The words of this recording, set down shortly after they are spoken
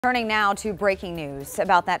Turning now to breaking news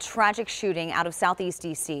about that tragic shooting out of Southeast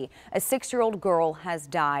D.C. A 6-year-old girl has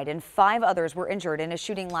died and 5 others were injured in a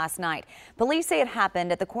shooting last night. Police say it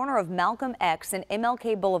happened at the corner of Malcolm X and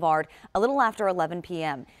MLK Boulevard a little after 11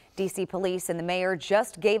 p.m. D.C. police and the mayor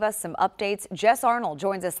just gave us some updates. Jess Arnold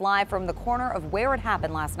joins us live from the corner of where it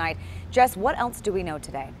happened last night. Jess, what else do we know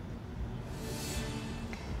today?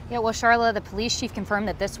 Yeah, well, Charla, the police chief confirmed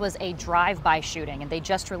that this was a drive-by shooting, and they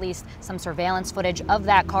just released some surveillance footage of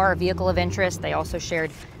that car, a vehicle of interest. They also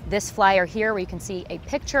shared this flyer here where you can see a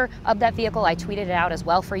picture of that vehicle. I tweeted it out as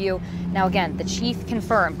well for you. Now, again, the chief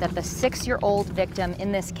confirmed that the 6-year-old victim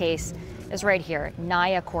in this case is right here,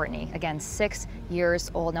 Nyiah Courtney, again, 6 years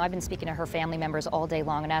old. Now, I've been speaking to her family members all day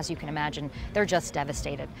long, and as you can imagine, they're just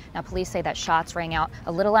devastated. Now, police say that shots rang out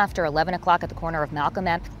a little after 11 o'clock at the corner of Malcolm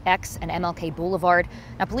X and MLK Boulevard.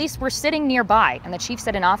 Now, police were sitting nearby, and the chief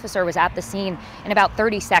said an officer was at the scene in about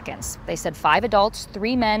 30 seconds. They said 5 adults,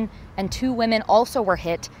 3 men, and 2 women also were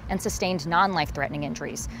hit and sustained non-life-threatening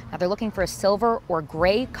injuries. Now, they're looking for a silver or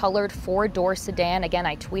gray-colored 4-door sedan. Again,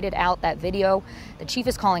 I tweeted out that video. The chief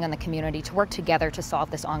is calling on the community to work together to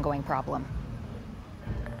solve this ongoing problem.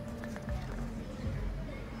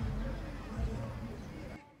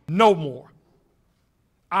 No more.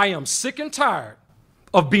 I am sick and tired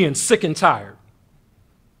of being sick and tired.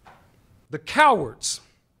 The cowards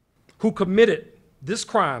who committed this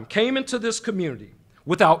crime came into this community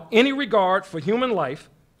without any regard for human life,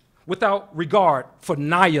 without regard for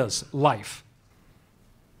Nyiah's life.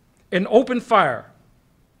 An open fire,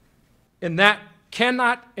 and that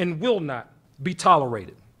cannot and will not be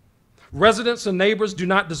tolerated. Residents and neighbors do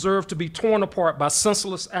not deserve to be torn apart by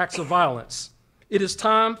senseless acts of violence. It is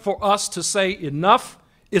time for us to say enough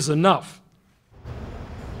is enough.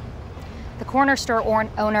 The corner store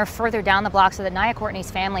owner further down the block said that Nyiah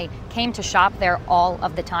Courtney's family came to shop there all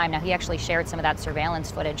of the time. Now, he actually shared some of that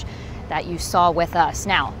surveillance footage that you saw with us.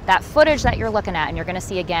 Now, that footage that you're looking at, and you're going to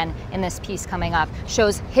see again in this piece coming up,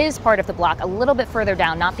 shows his part of the block a little bit further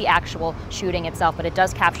down, not the actual shooting itself, but it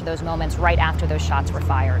does capture those moments right after those shots were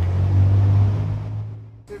fired.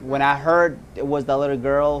 When I heard it was the little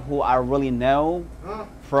girl who I really know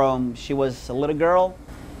from she was a little girl,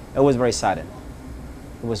 it was very sad. It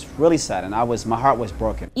was really sad, and my heart was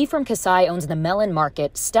broken. Ephraim Kasai owns the Melon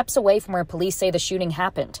Market, steps away from where police say the shooting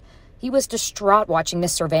happened. He was distraught watching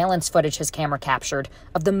this surveillance footage his camera captured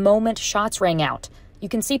of the moment shots rang out. You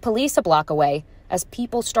can see police a block away as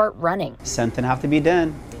people start running. Something have to be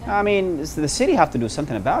done. I mean, the city have to do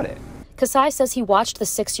something about it. Kasai says he watched the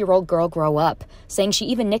 6-year-old girl grow up, saying she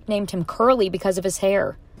even nicknamed him Curly because of his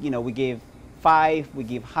hair. You know, we gave 5, we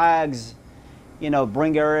give hugs, you know,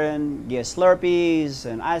 bring her in, give Slurpees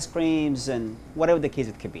and ice creams and whatever the case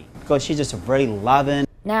it could be. Because she's just very loving.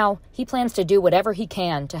 Now, he plans to do whatever he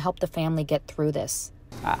can to help the family get through this.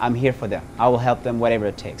 I'm here for them. I will help them whatever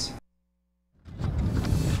it takes.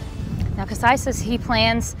 Now, Kasai says he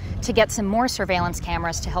plans to get some more surveillance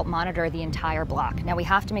cameras to help monitor the entire block. Now, we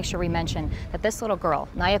have to make sure we mention that this little girl,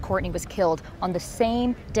 Nyiah Courtney, was killed on the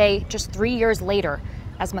same day, just 3 years later,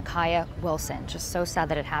 as Micaiah Wilson. Just so sad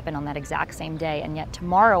that it happened on that exact same day. And yet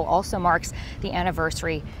tomorrow also marks the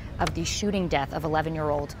anniversary of the shooting death of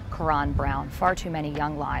 11-year-old Karan Brown. Far too many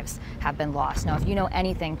young lives have been lost. Now, if you know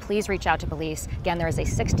anything, please reach out to police. Again, there is a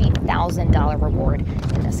 $60,000 reward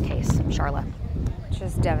in this case. Charla.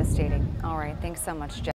 Just devastating. All right. Thanks so much, Jeff.